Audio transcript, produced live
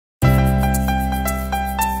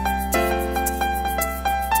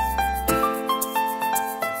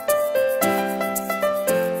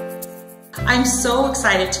I'm so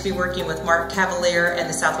excited to be working with Mark Cavalier and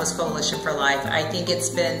the Southwest Coalition for Life. I think it's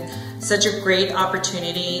been such a great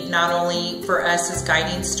opportunity, not only for us as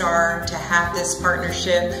Guiding Star to have this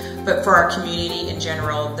partnership, but for our community in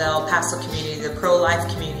general, the El Paso community, the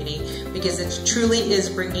pro-life community, because it truly is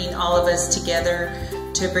bringing all of us together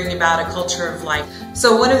to bring about a culture of life.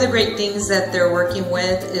 So one of the great things that they're working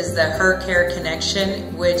with is the Her Care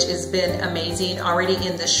Connection, which has been amazing. Already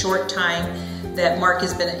in the short time that Mark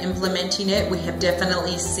has been implementing it, we have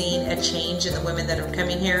definitely seen a change in the women that are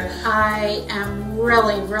coming here. I am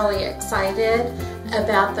really excited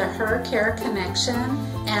about the Her Care Connection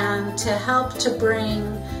and to help to bring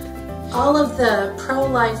all of the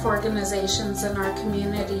pro-life organizations in our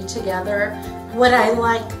community together. What I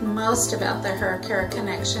like most about the Her Care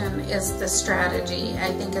Connection is the strategy.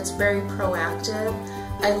 I think it's very proactive.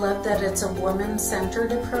 I love that it's a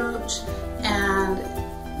woman-centered approach, and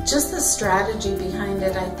just the strategy behind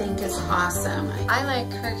it I think is awesome. I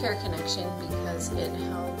like Her Care Connection because it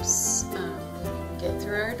helps women get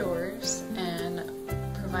through our doors and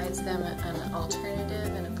provides them an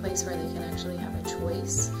alternative and a place where they can actually have a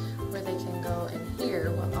choice, where they can go and hear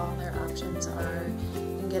what all their options are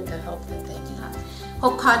and get the help that they need.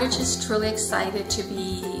 Hope Cottage is truly excited to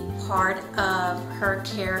be part of Her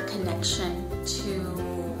Care Connection to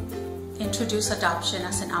introduce adoption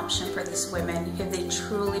as an option for these women if they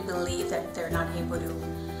truly believe that they're not able to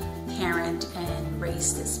parent and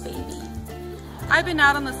raise this baby. I've been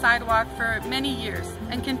out on the sidewalk for many years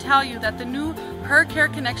and can tell you that the new Her Care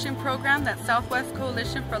Connection program that Southwest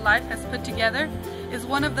Coalition for Life has put together is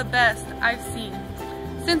one of the best I've seen.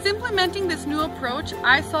 Since implementing this new approach,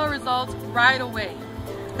 I saw results right away.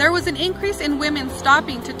 There was an increase in women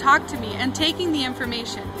stopping to talk to me and taking the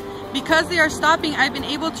information. Because they are stopping, I've been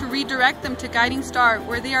able to redirect them to Guiding Star,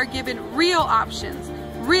 where they are given real options,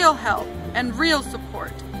 real help, and real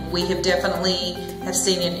support. We have definitely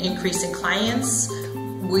seen an increase in clients.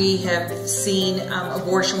 We have seen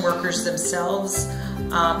abortion workers themselves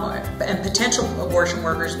and potential abortion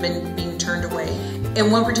workers being turned away. In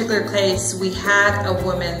one particular case, we had a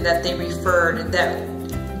woman that they referred that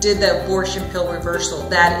did the abortion pill reversal.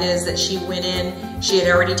 That is that she went in, she had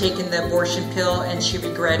already taken the abortion pill and she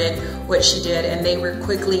regretted what she did, and they were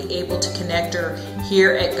quickly able to connect her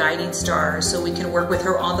here at Guiding Star so we can work with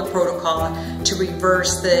her on the protocol to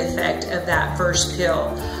reverse the effect of that first pill,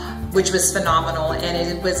 which was phenomenal, and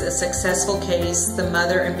it was a successful case. The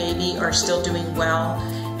mother and baby are still doing well,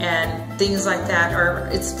 and things like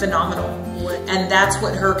that it's phenomenal. And that's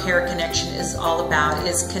what Her Care Connection is all about,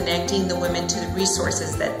 is connecting the women to the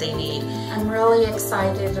resources that they need. I'm really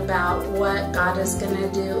excited about what God is going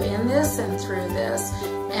to do in this and through this,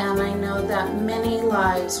 and I know that many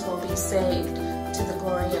lives will be saved to the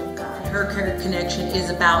glory of God. Her Care Connection is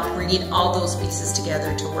about bringing all those pieces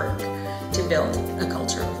together to work to build a culture.